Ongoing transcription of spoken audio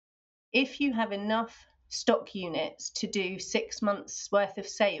if you have enough stock units to do 6 months worth of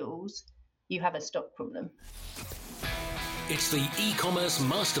sales, you have a stock problem. It's the e-commerce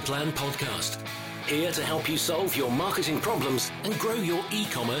Masterplan podcast, here to help you solve your marketing problems and grow your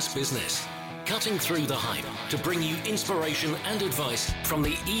e-commerce business. Cutting through the hype to bring you inspiration and advice from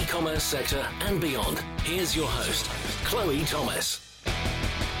the e-commerce sector and beyond. Here's your host, Chloe Thomas.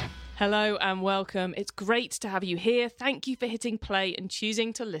 Hello and welcome. It's great to have you here. Thank you for hitting play and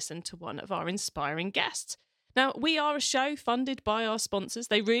choosing to listen to one of our inspiring guests. Now, we are a show funded by our sponsors.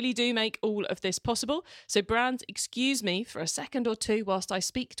 They really do make all of this possible. So brands, excuse me for a second or two whilst I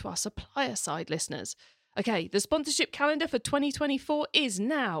speak to our supplier side listeners. Okay, the sponsorship calendar for 2024 is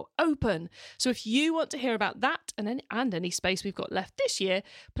now open. So if you want to hear about that and any space we've got left this year,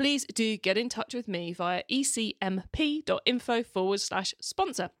 please do get in touch with me via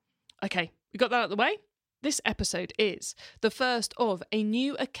ecmp.info/sponsor. Okay, we got that out of the way. This episode is the first of a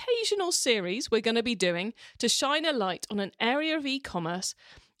new occasional series we're going to be doing to shine a light on an area of e-commerce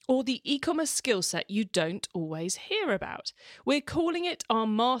or the e-commerce skill set you don't always hear about. We're calling it our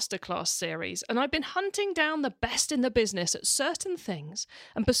Masterclass series, and I've been hunting down the best in the business at certain things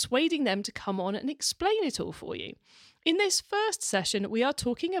and persuading them to come on and explain it all for you. In this first session, we are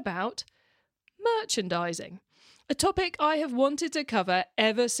talking about merchandising. A topic I have wanted to cover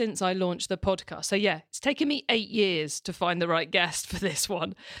ever since I launched the podcast. So yeah, it's taken me 8 years to find the right guest for this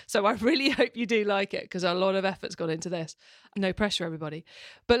one. So I really hope you do like it because a lot of effort's gone into this. No pressure, everybody.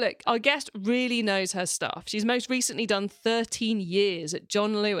 But look, our guest really knows her stuff. She's most recently done 13 years at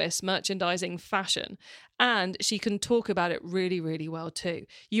John Lewis merchandising fashion, and she can talk about it really, really well too.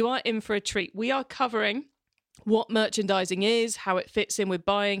 You are in for a treat. We are covering what merchandising is, how it fits in with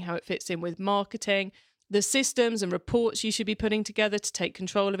buying, how it fits in with marketing, the systems and reports you should be putting together to take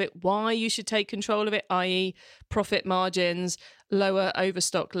control of it, why you should take control of it, i.e. profit margins, lower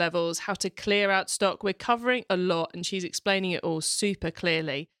overstock levels, how to clear out stock. We're covering a lot and she's explaining it all super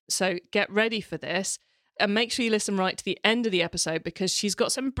clearly. So get ready for this and make sure you listen right to the end of the episode because she's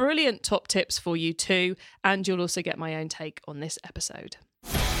got some brilliant top tips for you too. And you'll also get my own take on this episode.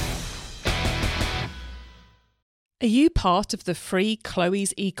 Are you part of the free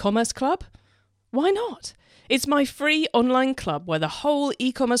Chloe's e-commerce club? Why not? It's my free online club where the whole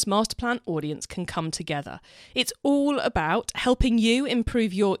e-commerce masterplan audience can come together. It's all about helping you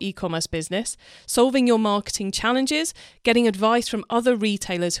improve your e-commerce business, solving your marketing challenges, getting advice from other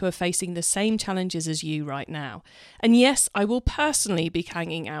retailers who are facing the same challenges as you right now. And yes, I will personally be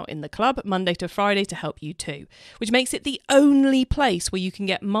hanging out in the club Monday to Friday to help you too, which makes it the only place where you can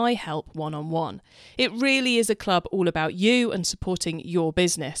get my help one-on-one. It really is a club all about you and supporting your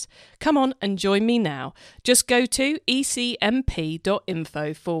business. Come on and join me now. Just go to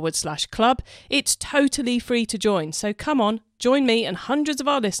ecmp.info/club. It's totally free to join. So come on, join me and hundreds of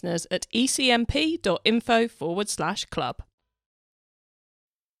our listeners at ecmp.info/club.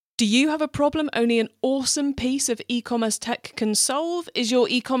 Do you have a problem only an awesome piece of e-commerce tech can solve? Is your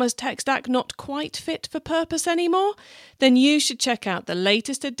e-commerce tech stack not quite fit for purpose anymore? Then you should check out the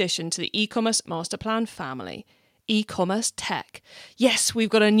latest addition to the e-commerce masterplan family. E-commerce tech. Yes, we've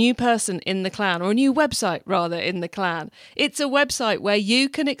got a new person in the clan, or a new website rather in the clan. It's a website where you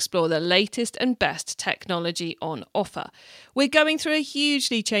can explore the latest and best technology on offer. We're going through a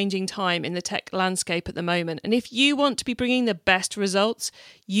hugely changing time in the tech landscape at the moment, and if you want to be bringing the best results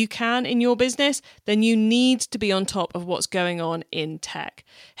you can in your business, then you need to be on top of what's going on in tech.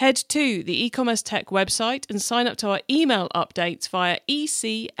 Head to the e-commerce tech website and sign up to our email updates via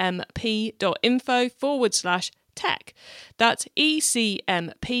ecmp.info/tech. That's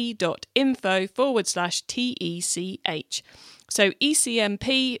ecmp.info/TECH. So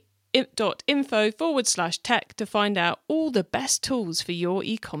ecmp.info/tech to find out all the best tools for your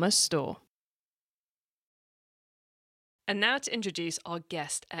e-commerce store. And now to introduce our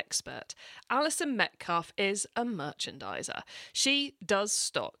guest expert. Alison Metcalfe is a merchandiser. She does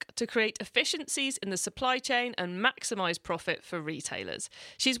stock to create efficiencies in the supply chain and maximise profit for retailers.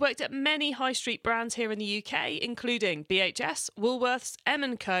 She's worked at many high street brands here in the UK, including BHS, Woolworths,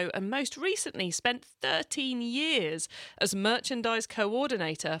 M&Co, and most recently spent 13 years as merchandise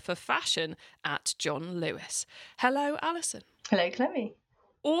coordinator for fashion at John Lewis. Hello, Alison. Hello, Chloe.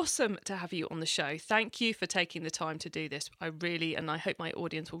 Awesome to have you on the show. Thank you for taking the time to do this. I hope my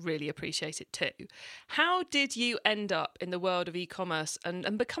audience will really appreciate it too. How did you end up in the world of e-commerce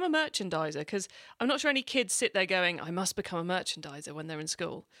and become a merchandiser? Because I'm not sure any kids sit there going, I must become a merchandiser when they're in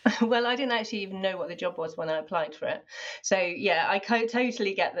school. Well, I didn't actually even know what the job was when I applied for it. So yeah, I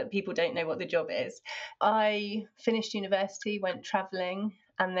totally get that people don't know what the job is. I finished university, went travelling,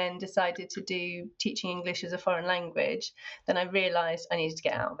 and then decided to do teaching English as a foreign language, then I realised I needed to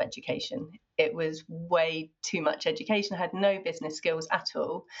get out of education. It was way too much education. I had no business skills at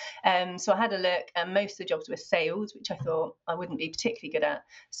all. So I had a look, and most of the jobs were sales, which I thought I wouldn't be particularly good at.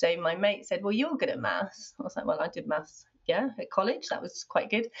 So my mate said, well, you're good at maths. I was like, well, I did maths, at college. That was quite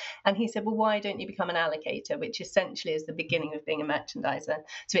good. And he said, well, why don't you become an allocator, which essentially is the beginning of being a merchandiser.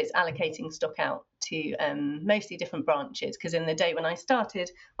 So it's allocating stock out to mostly different branches, because in the day when I started,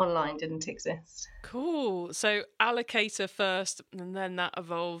 online didn't exist. Cool. So allocator first, and then that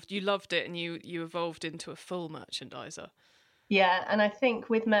evolved. You loved it, and you evolved into a full merchandiser. Yeah, and I think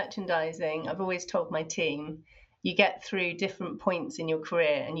with merchandising, I've always told my team, you get through different points in your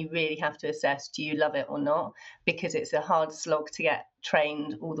career and you really have to assess, do you love it or not? Because it's a hard slog to get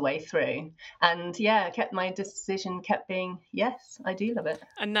trained all the way through. And my decision kept being, yes, I do love it.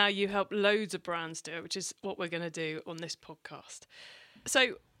 And now you help loads of brands do it, which is what we're going to do on this podcast.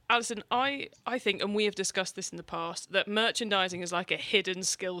 So Alison, I think, and we have discussed this in the past, that merchandising is like a hidden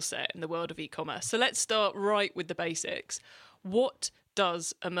skill set in the world of e-commerce. So let's start right with the basics. What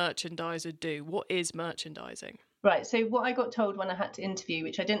does a merchandiser do? What is merchandising? Right, so what I got told when I had to interview,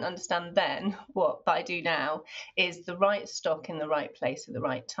 which I didn't understand then, but I do now, is the right stock in the right place at the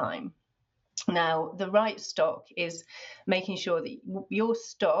right time. Now, the right stock is making sure that your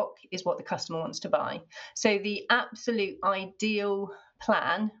stock is what the customer wants to buy. So the absolute ideal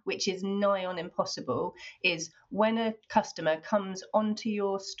plan, which is nigh on impossible, is when a customer comes onto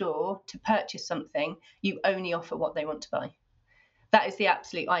your store to purchase something, you only offer what they want to buy. That is the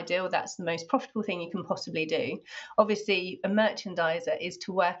absolute ideal. That's the most profitable thing you can possibly do. Obviously, a merchandiser is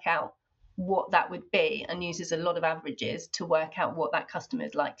to work out what that would be and uses a lot of averages to work out what that customer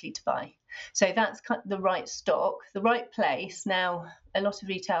is likely to buy. So that's the right stock, the right place. Now, a lot of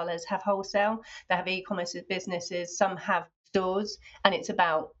retailers have wholesale, they have e-commerce businesses, some have stores, and it's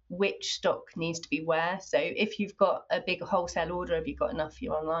about which stock needs to be where. So if you've got a big wholesale order, have you got enough for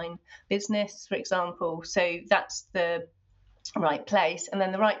your online business, for example? So that's the right place. And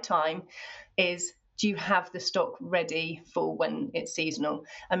then the right time is, do you have the stock ready for when it's seasonal?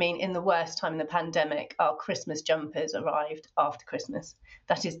 I mean, in the worst time in the pandemic, our Christmas jumpers arrived after Christmas.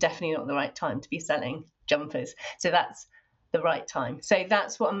 That is definitely not the right time to be selling jumpers. So that's the right time. So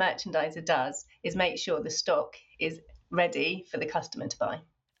that's what a merchandiser does, is make sure the stock is ready for the customer to buy.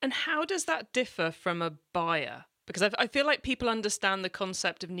 And how does that differ from a buyer? Because I feel like people understand the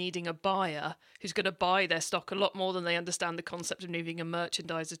concept of needing a buyer who's going to buy their stock a lot more than they understand the concept of needing a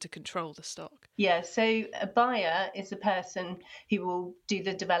merchandiser to control the stock. Yeah, so a buyer is the person who will do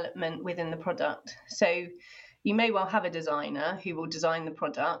the development within the product. So you may well have a designer who will design the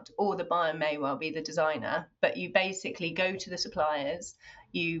product, or the buyer may well be the designer, but you basically go to the suppliers,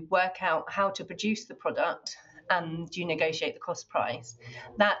 you work out how to produce the product, and you negotiate the cost price.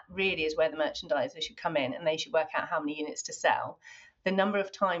 That really is where the merchandiser should come in, and they should work out how many units to sell. The number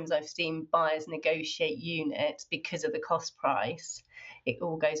of times I've seen buyers negotiate units because of the cost price, it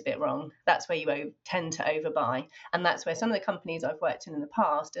all goes a bit wrong. That's where you tend to overbuy. And that's where some of the companies I've worked in the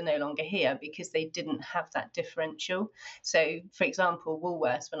past are no longer here, because they didn't have that differential. So, for example,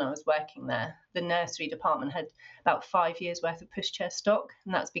 Woolworths, when I was working there, the nursery department had about 5 years worth of pushchair stock.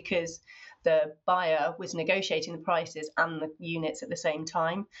 And that's because the buyer was negotiating the prices and the units at the same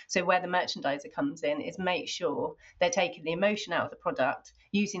time. So where the merchandiser comes in is make sure they're taking the emotion out of the product,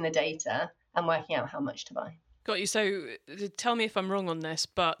 using the data, and working out how much to buy. Got you. So tell me if I'm wrong on this,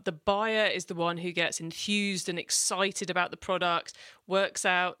 but the buyer is the one who gets enthused and excited about the product, works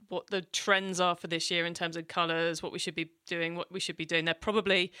out what the trends are for this year in terms of colours, what we should be doing, what we should be doing. They're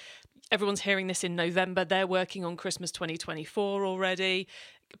probably, everyone's hearing this in November, they're working on Christmas 2024 already,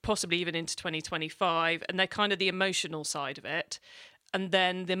 possibly even into 2025, and they're kind of the emotional side of it. And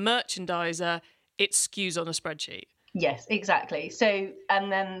then the merchandiser, it skews on a spreadsheet. Yes, exactly. So, and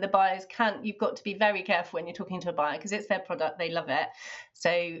then the buyers you've got to be very careful when you're talking to a buyer, because it's their product, they love it.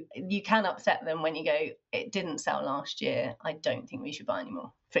 So you can upset them when you go, it didn't sell last year, I don't think we should buy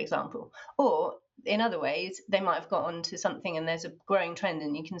anymore, for example. Or in other ways, they might have got onto something and there's a growing trend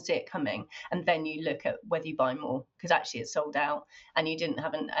and you can see it coming, and then you look at whether you buy more, because actually it's sold out and you didn't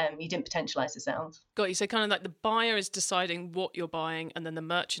potentialize the sales. Got you. So kind of like the buyer is deciding what you're buying, and then the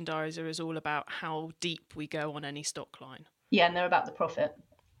merchandiser is all about how deep we go on any stock line. Yeah, and they're about the profit.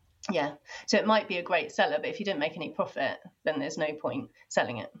 Yeah. So it might be a great seller, but if you didn't make any profit, then there's no point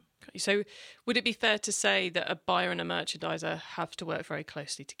selling it. So would it be fair to say that a buyer and a merchandiser have to work very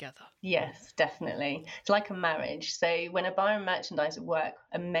closely together? Yes, definitely. It's like a marriage. So when a buyer and merchandiser work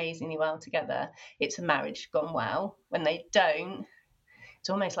amazingly well together, it's a marriage gone well. When they don't, It's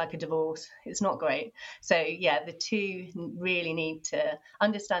almost like a divorce. It's not great. So yeah, the two really need to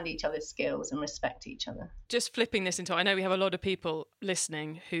understand each other's skills and respect each other. Just flipping this into, I know we have a lot of people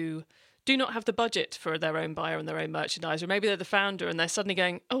listening who do not have the budget for their own buyer and their own merchandiser. Maybe they're the founder and they're suddenly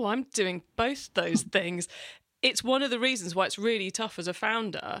going, oh, I'm doing both those things. It's one of the reasons why it's really tough as a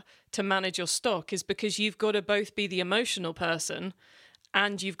founder to manage your stock, is because you've got to both be the emotional person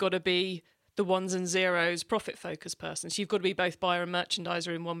and you've got to be the ones and zeros profit focused person. So you've got to be both buyer and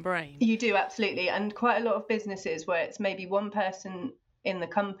merchandiser in one brain. You do, absolutely. And quite a lot of businesses where it's maybe one person in the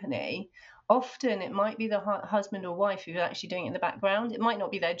company, often it might be the husband or wife who's actually doing it in the background. It might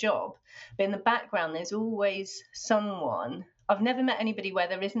not be their job, but in the background, there's always someone. I've never met anybody where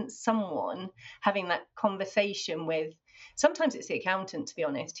there isn't someone having that conversation with, sometimes it's the accountant, to be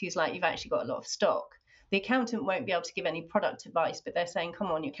honest, who's like, you've actually got a lot of stock. The accountant won't be able to give any product advice, but they're saying, come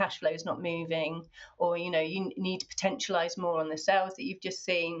on, your cash flow is not moving, or, you need to potentialize more on the sales that you've just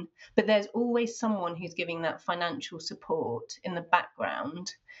seen. But there's always someone who's giving that financial support in the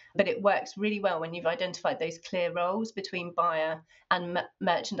background. But it works really well when you've identified those clear roles between buyer and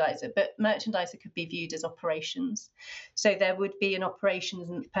merchandiser. But merchandiser could be viewed as operations. So there would be an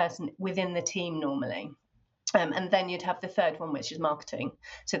operations person within the team normally. And then you'd have the third one, which is marketing.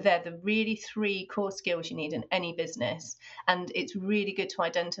 So they're the really three core skills you need in any business. And it's really good to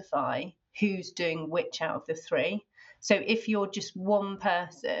identify who's doing which out of the three. So if you're just one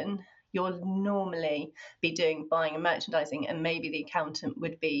person, you'll normally be doing buying and merchandising, and maybe the accountant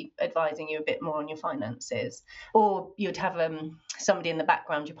would be advising you a bit more on your finances. Or you'd have somebody in the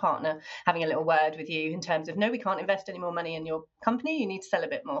background, your partner, having a little word with you in terms of, no, we can't invest any more money in your company, you need to sell a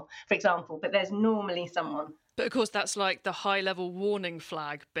bit more, for example. But there's normally someone. But of course, that's like the high-level warning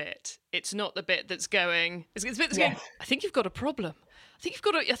flag bit. It's not the bit that's going. It's the bit that's going, I think you've got a problem. I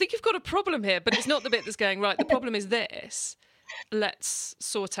think you've got a problem here. But it's not the bit that's going, right, the problem is this. Let's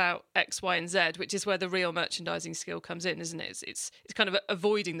sort out X, Y, and Z, which is where the real merchandising skill comes in, isn't it? It's kind of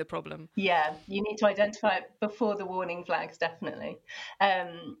avoiding the problem. Yeah, you need to identify it before the warning flags, definitely.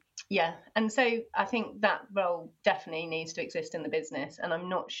 Yeah, and so I think that role definitely needs to exist in the business, and I'm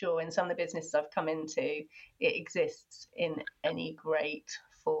not sure in some of the businesses I've come into it exists in any great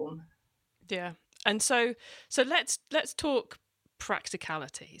form. Yeah, and so let's talk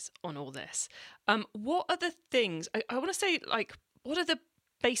practicalities on all this. What are the things I want to say, like, what are the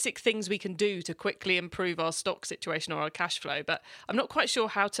basic things we can do to quickly improve our stock situation or our cash flow? But I'm not quite sure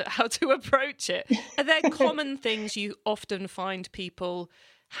how to approach it. Are there common things you often find people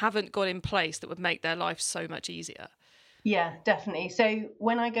haven't got in place that would make their life so much easier? Yeah, definitely. So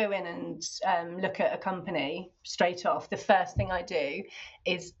when I go in and look at a company straight off, the first thing I do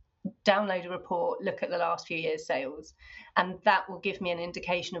is download a report, look at the last few years' sales, and that will give me an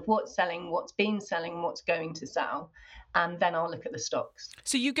indication of what's selling, what's been selling, what's going to sell, and then I'll look at the stocks.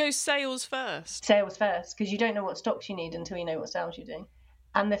 So you go sales first? Sales first, because you don't know what stocks you need until you know what sales you're doing.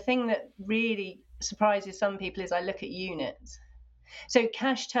 And the thing that really surprises some people is I look at units. So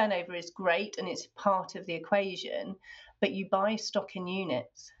cash turnover is great and it's part of the equation, but you buy stock in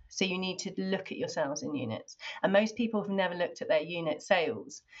units. So you need to look at your sales in units. And most people have never looked at their unit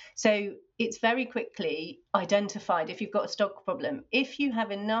sales. So it's very quickly identified if you've got a stock problem. If you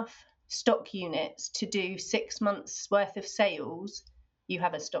have enough stock units to do 6 months worth of sales, you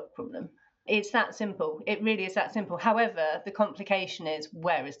have a stock problem. It's that simple. It really is that simple. However, the complication is,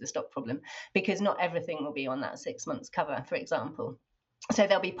 where is the stock problem? Because not everything will be on that 6 months cover, for example. So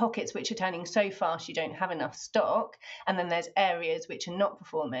there'll be pockets which are turning so fast you don't have enough stock, and then there's areas which are not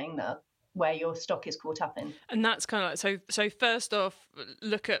performing where your stock is caught up in. And that's kind of like, so first off,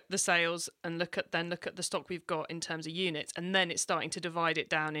 look at the sales and look at the stock we've got in terms of units, and then it's starting to divide it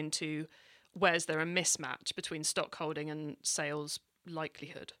down into where's there a mismatch between stock holding and sales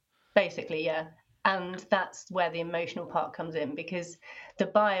likelihood. Basically, yeah. And that's where the emotional part comes in, because the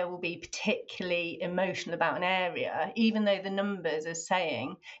buyer will be particularly emotional about an area, even though the numbers are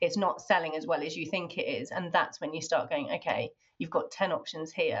saying it's not selling as well as you think it is. And that's when you start going, okay, you've got 10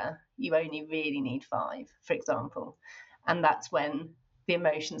 options here. You only really need 5, for example. And that's when the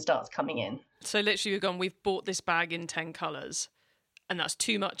emotion starts coming in. So literally we've gone, we've bought this bag in 10 colours and that's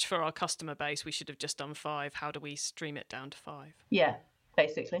too much for our customer base. We should have just done 5. How do we stream it down to 5? Yeah.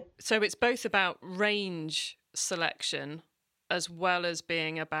 Basically. So it's both about range selection as well as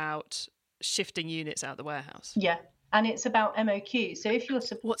being about shifting units out of the warehouse. Yeah, and it's about MOQ. So if you're...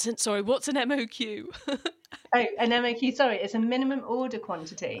 What's an MOQ? Oh, an MOQ, sorry, it's a minimum order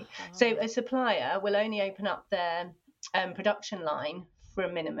quantity. Oh. So a supplier will only open up their production line for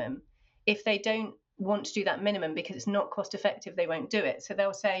a minimum. If they don't want to do that minimum because it's not cost effective, they won't do it. So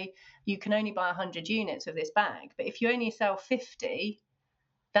they'll say, you can only buy 100 units of this bag, but if you only sell 50...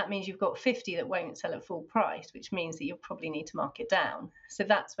 that means you've got 50 that won't sell at full price, which means that you'll probably need to mark it down. So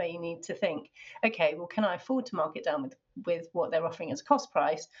that's where you need to think, okay, well, can I afford to mark it down with what they're offering as a cost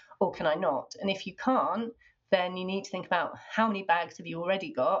price, or can I not? And if you can't, then you need to think about how many bags have you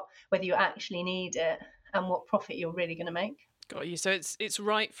already got, whether you actually need it, and what profit you're really going to make. Got you. So it's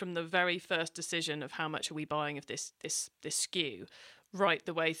right from the very first decision of how much are we buying of this SKU, right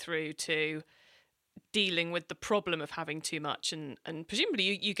the way through to dealing with the problem of having too much, and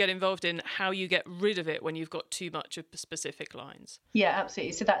presumably you get involved in how you get rid of it when you've got too much of specific lines. Yeah,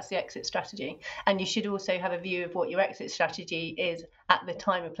 absolutely. So that's the exit strategy. And you should also have a view of what your exit strategy is at the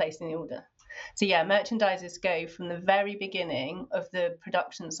time of placing the order. So yeah, merchandisers go from the very beginning of the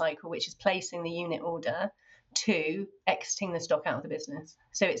production cycle, which is placing the unit order, to exiting the stock out of the business.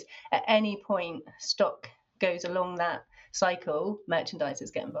 So it's at any point stock goes along that cycle,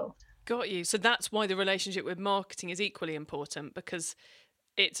 merchandisers get involved. Got you. So that's why the relationship with marketing is equally important, because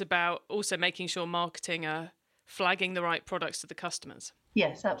it's about also making sure marketing are flagging the right products to the customers.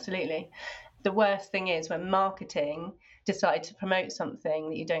 Yes, absolutely. The worst thing is when marketing decide to promote something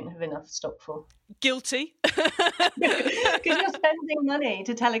that you don't have enough stock for. Guilty. Because you're spending money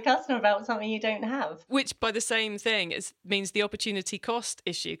to tell a customer about something you don't have. Which, by the same thing, means the opportunity cost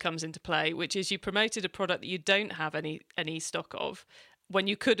issue comes into play, which is you promoted a product that you don't have any stock of, when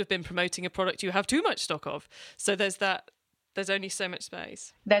you could have been promoting a product you have too much stock of. So there's only so much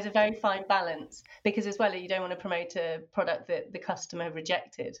space. There's a very fine balance, because as well, you don't want to promote a product that the customer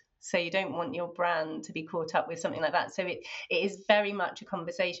rejected. So you don't want your brand to be caught up with something like that. So it is very much a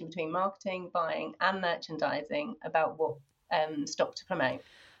conversation between marketing, buying and merchandising about what stock to promote.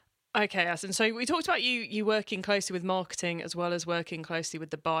 Okay, Alison. So we talked about you working closely with marketing as well as working closely with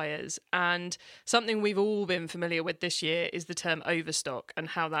the buyers. And something we've all been familiar with this year is the term overstock and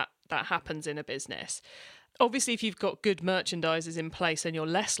how that happens in a business. Obviously, if you've got good merchandisers in place, then you're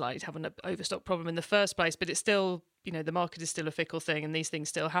less likely to have an overstock problem in the first place. But it's still, the market is still a fickle thing and these things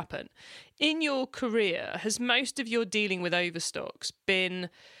still happen. In your career, has most of your dealing with overstocks been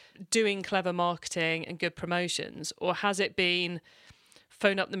doing clever marketing and good promotions, or has it been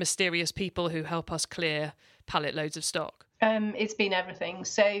phone up the mysterious people who help us clear pallet loads of stock? It's been everything.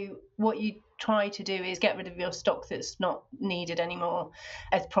 So what you try to do is get rid of your stock that's not needed anymore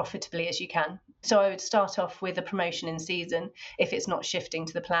as profitably as you can. So I would start off with a promotion in season if it's not shifting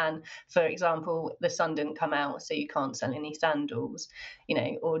to the plan. For example, the sun didn't come out, so you can't sell any sandals,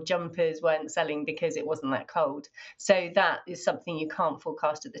 or jumpers weren't selling because it wasn't that cold. So that is something you can't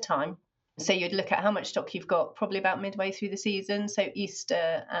forecast at the time. So you'd look at how much stock you've got probably about midway through the season. So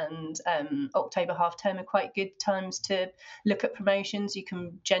Easter and October half term are quite good times to look at promotions. You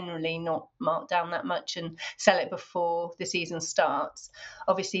can generally not mark down that much and sell it before the season starts.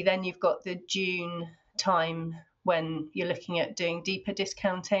 Obviously, then you've got the June time when you're looking at doing deeper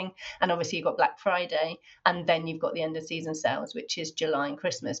discounting, and obviously you've got Black Friday, and then you've got the end of season sales, which is July and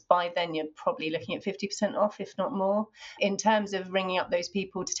Christmas. By then you're probably looking at 50% off, if not more. In terms of ringing up those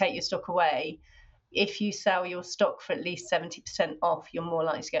people to take your stock away, if you sell your stock for at least 70% off, you're more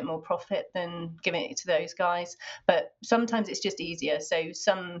likely to get more profit than giving it to those guys. But sometimes it's just easier. So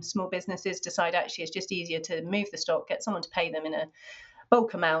some small businesses decide actually it's just easier to move the stock, get someone to pay them in a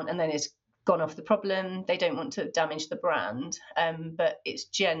bulk amount, and then it's gone off the problem. They don't want to damage the brand, but it's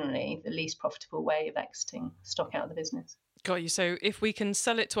generally the least profitable way of exiting stock out of the business. Got you. So if we can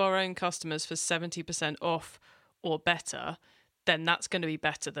sell it to our own customers for 70% off or better, then that's going to be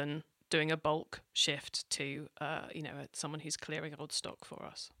better than doing a bulk shift to someone who's clearing old stock for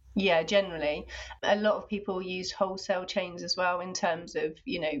us. Yeah, generally. A lot of people use wholesale chains as well, in terms of,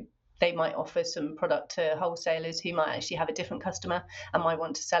 they might offer some product to wholesalers who might actually have a different customer and might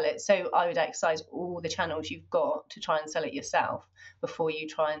want to sell it. So I would exercise all the channels you've got to try and sell it yourself before you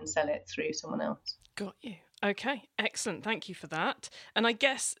try and sell it through someone else. Got you. Okay, excellent. Thank you for that. And I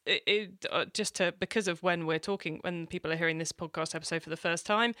guess because of when we're talking, when people are hearing this podcast episode for the first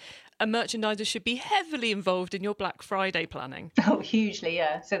time, a merchandiser should be heavily involved in your Black Friday planning. Oh, hugely,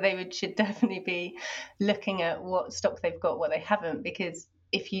 yeah. So they should definitely be looking at what stock they've got, what they haven't, because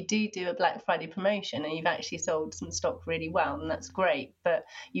if you do a Black Friday promotion and you've actually sold some stock really well, then that's great. But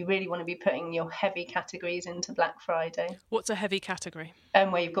you really want to be putting your heavy categories into Black Friday. What's a heavy category?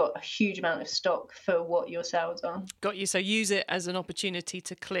 Where you've got a huge amount of stock for what your sales are. Got you. So use it as an opportunity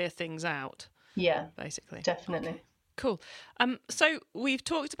to clear things out. Yeah, basically. Definitely. Okay. Cool. So we've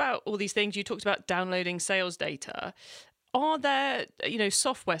talked about all these things. You talked about downloading sales data. Are there,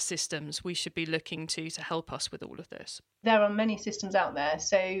 software systems we should be looking to help us with all of this? There are many systems out there.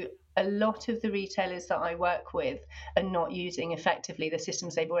 So a lot of the retailers that I work with are not using effectively the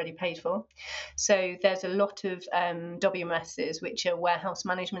systems they've already paid for. So there's a lot of WMSs, which are warehouse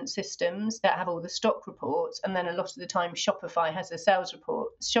management systems that have all the stock reports. And then a lot of the time Shopify has a sales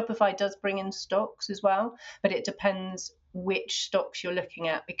report. Shopify does bring in stocks as well, but it depends which stocks you're looking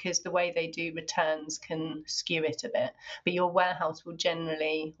at, because the way they do returns can skew it a bit. But your warehouse will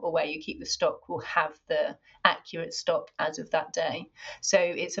generally, or where you keep the stock, will have the accurate stock as of that day. So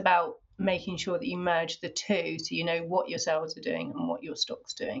it's about making sure that you merge the two, so you know what your sales are doing and what your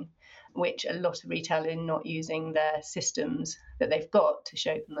stock's doing, which a lot of retailers are not using their systems that they've got to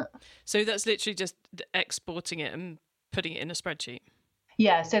show them that. So that's literally just exporting it and putting it in a spreadsheet.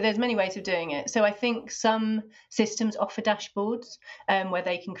 Yeah, so there's many ways of doing it. So I think some systems offer dashboards where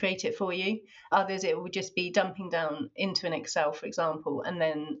they can create it for you. Others, it would just be dumping down into an Excel, for example. And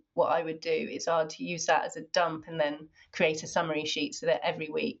then what I would do is I'd use that as a dump and then create a summary sheet so that every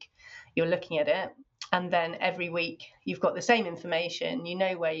week you're looking at it. And then every week you've got the same information, you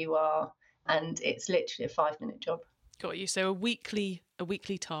know where you are, and it's literally a 5-minute job. Got you. So a weekly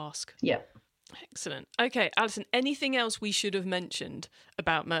task. Yeah. Excellent. Okay, Alison, anything else we should have mentioned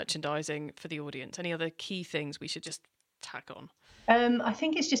about merchandising for the audience? Any other key things we should just tack on? I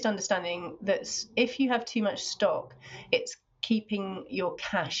think it's just understanding that if you have too much stock, it's keeping your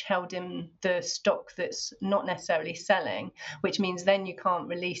cash held in the stock that's not necessarily selling, which means then you can't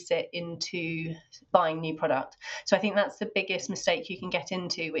release it into buying new product. So I think that's the biggest mistake you can get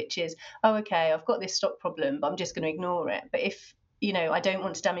into, which is, oh, okay, I've got this stock problem, but I'm just going to ignore it. But if I don't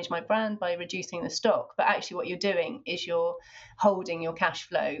want to damage my brand by reducing the stock, but actually what you're doing is you're holding your cash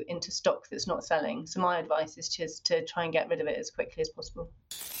flow into stock that's not selling. So my advice is just to try and get rid of it as quickly as possible.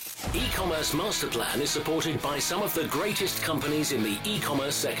 E-commerce Masterplan is supported by some of the greatest companies in the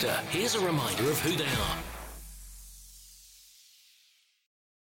e-commerce sector. Here's a reminder of who they are.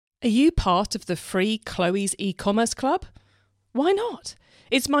 Are you part of the free Chloe's e-commerce club? Why not?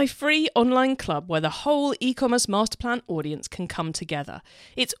 It's my free online club where the whole e-commerce masterplan audience can come together.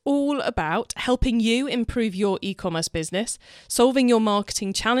 It's all about helping you improve your e-commerce business, solving your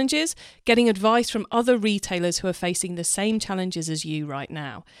marketing challenges, getting advice from other retailers who are facing the same challenges as you right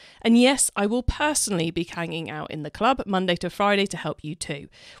now. And yes, I will personally be hanging out in the club Monday to Friday to help you too,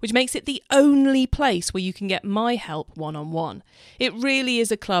 which makes it the only place where you can get my help one-on-one. It really is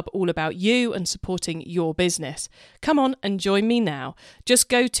a club all about you and supporting your business. Come on and join me now. Just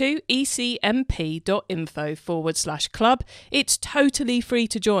go to ecmp.info/club. It's totally free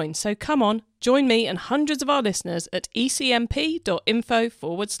to join. So come on, join me and hundreds of our listeners at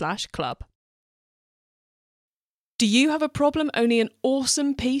ecmp.info/club. Do you have a problem only an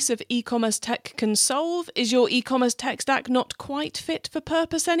awesome piece of e-commerce tech can solve? Is your e-commerce tech stack not quite fit for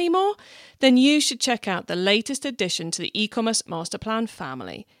purpose anymore? Then you should check out the latest addition to the e-commerce masterplan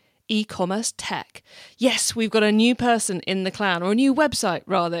family. E-commerce tech. Yes, we've got a new person in the clan, or a new website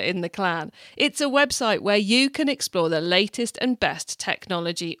rather in the clan. It's a website where you can explore the latest and best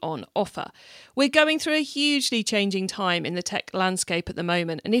technology on offer. We're going through a hugely changing time in the tech landscape at the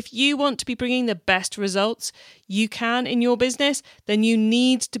moment, and if you want to be bringing the best results you can in your business, then you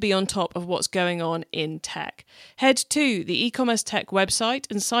need to be on top of what's going on in tech. Head to the e-commerce tech website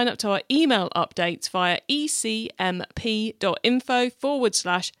and sign up to our email updates via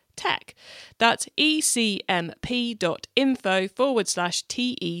ecmp.info/tech. That's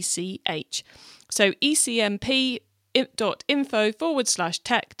ecmp.info/TECH. So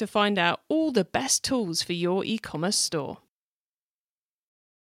ecmp.info/tech to find out all the best tools for your e-commerce store.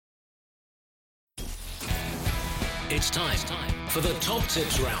 It's time for the top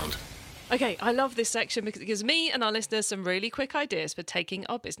tips round. Okay, I love this section because it gives me and our listeners some really quick ideas for taking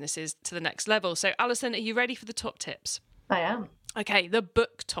our businesses to the next level. So Alison, are you ready for the top tips? I am. Okay, the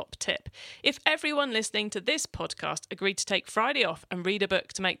book top tip. If everyone listening to this podcast agreed to take Friday off and read a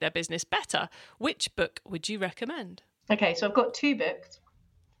book to make their business better, which book would you recommend? Okay, so I've got 2 books,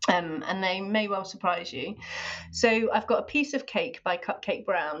 and they may well surprise you. So I've got A Piece of Cake by Cupcake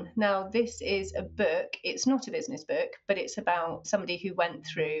Brown. Now, this is a book. It's not a business book, but it's about somebody who went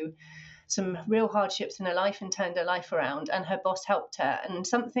through some real hardships in her life and turned her life around, and her boss helped her. And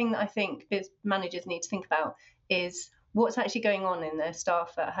something that I think managers need to think about is what's actually going on in their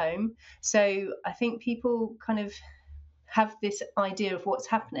staff at home. So I think people kind of have this idea of what's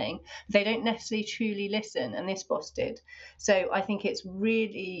happening. They don't necessarily truly listen, and this boss did. So I think it's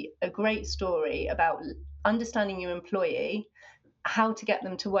really a great story about understanding your employee, how to get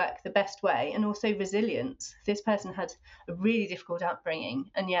them to work the best way, and also resilience. This person had a really difficult upbringing,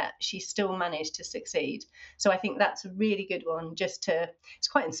 and yet she still managed to succeed. So I think that's a really good one, it's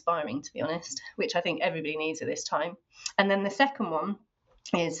quite inspiring, to be honest, which I think everybody needs at this time. And then the second one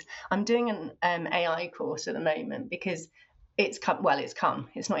is I'm doing an AI course at the moment because it's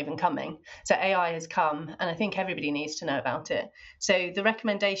not even coming. So AI has come, and I think everybody needs to know about it. So the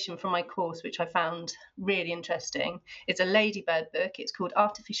recommendation from my course, which I found really interesting, is a Ladybird book. It's called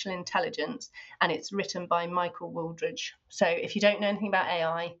Artificial Intelligence, and it's written by Michael Wooldridge. So if you don't know anything about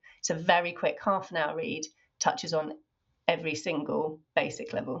AI, it's a very quick half-an-hour read, touches on every single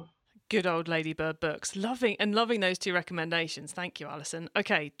basic level. Good old Ladybird books. Loving those two recommendations. Thank you, Alison.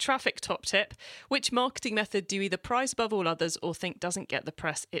 Okay, traffic top tip. Which marketing method do you either prize above all others or think doesn't get the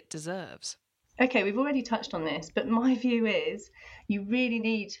press it deserves? Okay, we've already touched on this, but my view is you really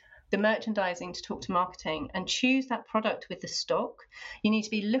need the merchandising to talk to marketing and choose that product with the stock. You need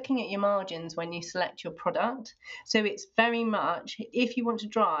to be looking at your margins when you select your product. So it's very much, if you want to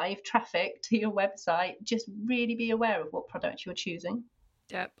drive traffic to your website, just really be aware of what product you're choosing.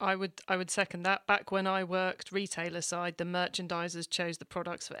 Yeah, I would second that. Back when I worked retailer side, the merchandisers chose the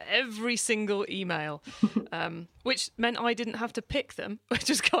products for every single email, which meant I didn't have to pick them, which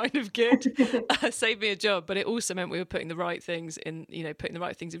was kind of good. Saved me a job, but it also meant we were putting the right things in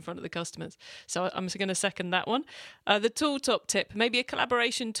front of the customers. So I'm going to second that one. The tool top tip, maybe a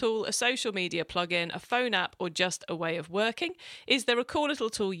collaboration tool, a social media plugin, a phone app, or just a way of working. Is there a cool little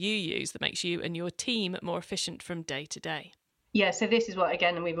tool you use that makes you and your team more efficient from day to day? Yeah, so this is what,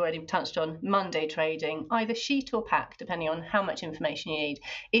 again, we've already touched on, Monday trading, either sheet or pack, depending on how much information you need.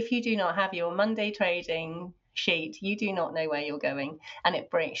 If you do not have your Monday trading sheet, you do not know where you're going, and it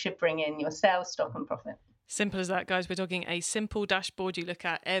should bring in your sales, stock and profit. Simple as that, guys. We're talking a simple dashboard you look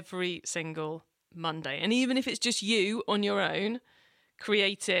at every single Monday. And even if it's just you on your own,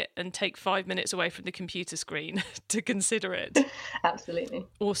 create it and take 5 minutes away from the computer screen to consider it. Absolutely.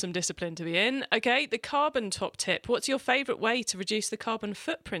 Awesome discipline to be in. Okay, the carbon top tip. What's your favourite way to reduce the carbon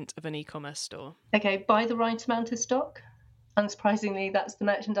footprint of an e-commerce store? Okay, buy the right amount of stock. Unsurprisingly, that's the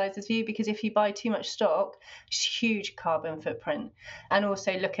merchandiser's view, because if you buy too much stock, it's a huge carbon footprint. And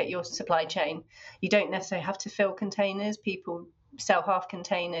also look at your supply chain. You don't necessarily have to fill containers. People sell half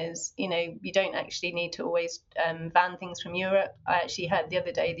containers. You don't actually need to always van things from Europe. I actually heard the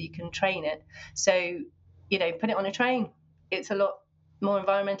other day that you can train it. So, put it on a train. It's a lot more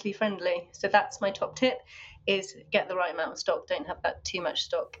environmentally friendly. So that's my top tip, is get the right amount of stock. Don't have that too much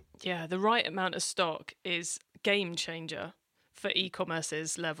stock. Yeah, the right amount of stock is game changer for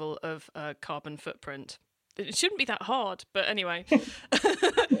e-commerce's level of carbon footprint. It shouldn't be that hard, but anyway.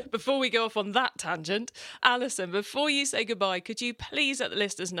 Before we go off on that tangent, Alison, before you say goodbye, could you please let the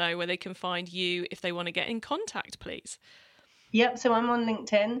listeners know where they can find you if they want to get in contact, please? Yep, so I'm on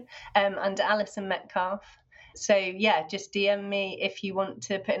LinkedIn under Alison Metcalfe. So yeah, just DM me if you want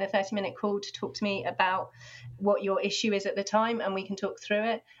to put in a 30-minute call to talk to me about what your issue is at the time, and we can talk through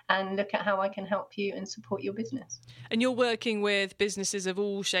it and look at how I can help you and support your business. And you're working with businesses of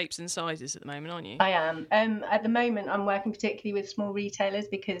all shapes and sizes at the moment, aren't you? I am. At the moment, I'm working particularly with small retailers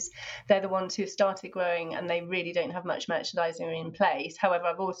because they're the ones who have started growing and they really don't have much merchandising in place. However,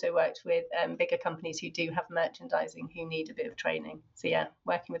 I've also worked with bigger companies who do have merchandising who need a bit of training. So yeah,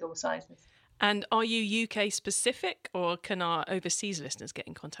 working with all sizes. And are you UK specific, or can our overseas listeners get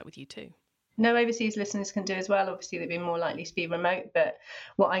in contact with you too? No, overseas listeners can do as well. Obviously, they'd be more likely to be remote, but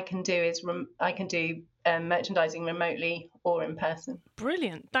what I can do is I can do merchandising remotely or in person.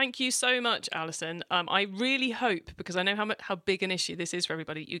 Brilliant. Thank you so much, Alison. I really hope, because I know how big an issue this is for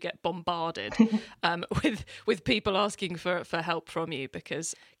everybody, you get bombarded with people asking for help from you,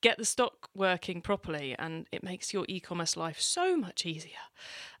 because get the stock working properly and it makes your e-commerce life so much easier.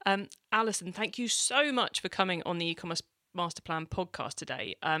 Alison, thank you so much for coming on the e-commerce Masterplan podcast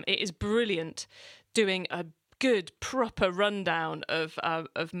today. It is brilliant doing a good proper rundown of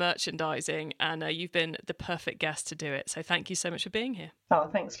merchandising, and you've been the perfect guest to do it. So thank you so much for being here. Oh,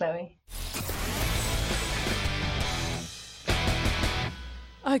 thanks, Chloe.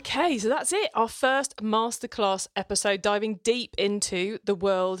 Okay, so that's it. Our first Masterclass episode, diving deep into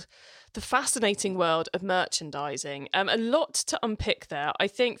the fascinating world of merchandising. A lot to unpick there. I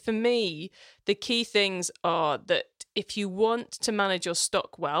think for me, the key things are that if you want to manage your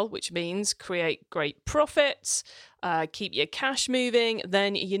stock well, which means create great profits, keep your cash moving,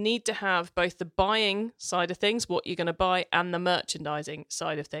 then you need to have both the buying side of things, what you're going to buy, and the merchandising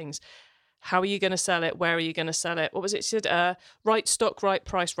side of things. How are you going to sell it? Where are you going to sell it? What was it? She said, right stock, right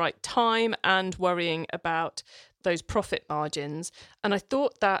price, right time, and worrying about those profit margins. And I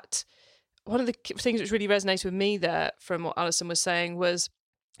thought that one of the things which really resonated with me there from what Alison was saying was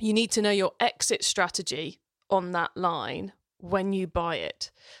you need to know your exit strategy on that line when you buy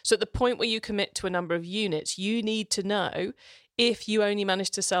it. So at the point where you commit to a number of units, you need to know if you only manage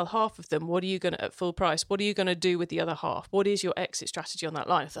to sell half of them, what are you going to, at full price, what are you going to do with the other half? What is your exit strategy on that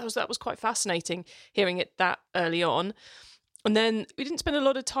line? That was quite fascinating hearing it that early on. And then we didn't spend a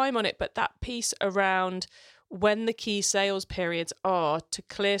lot of time on it, but that piece around when the key sales periods are to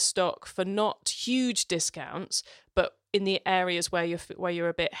clear stock for not huge discounts, but in the areas where you're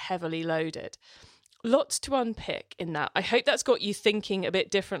a bit heavily loaded. Lots to unpick in that. I hope that's got you thinking a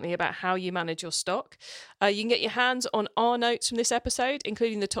bit differently about how you manage your stock. You can get your hands on our notes from this episode,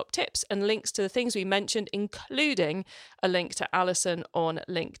 including the top tips and links to the things we mentioned, including a link to Alison on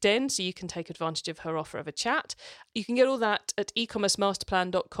LinkedIn, so you can take advantage of her offer of a chat. You can get all that at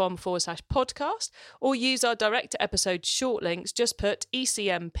ecommercemasterplan.com/podcast, or use our direct to episode short links. Just put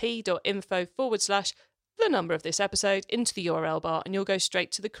ecmp.info/the number of this episode into the URL bar and you'll go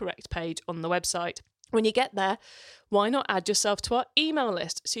straight to the correct page on the website. When you get there, why not add yourself to our email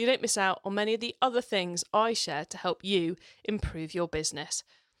list so you don't miss out on many of the other things I share to help you improve your business.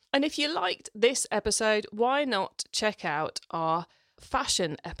 And if you liked this episode, why not check out our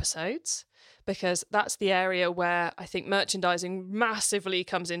fashion episodes? Because that's the area where I think merchandising massively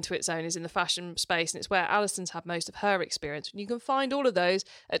comes into its own, is in the fashion space, and it's where Alison's had most of her experience. And you can find all of those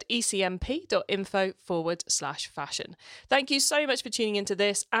at ecmp.info/fashion. Thank you so much for tuning into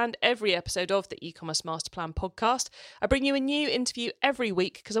this and every episode of the E-commerce Master Plan podcast. I bring you a new interview every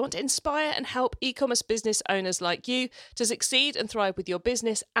week because I want to inspire and help e-commerce business owners like you to succeed and thrive with your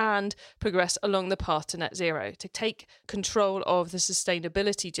business and progress along the path to net zero, to take control of the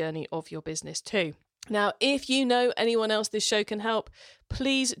sustainability journey of your business too. Now, if you know anyone else this show can help,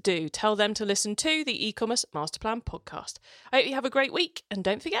 please do tell them to listen to the E-commerce Master Plan podcast. I hope you have a great week, and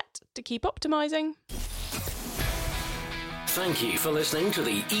don't forget to keep optimizing. Thank you for listening to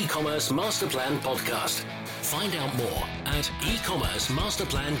the E-commerce Master Plan podcast. Find out more at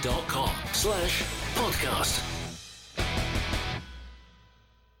ecommercemasterplan.com/podcast.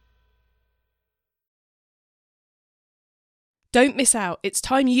 Don't miss out. It's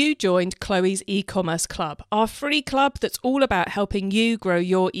time you joined Chloe's e-commerce club, our free club that's all about helping you grow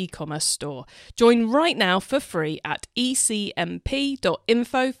your e-commerce store. Join right now for free at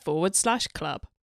ecmp.info/club.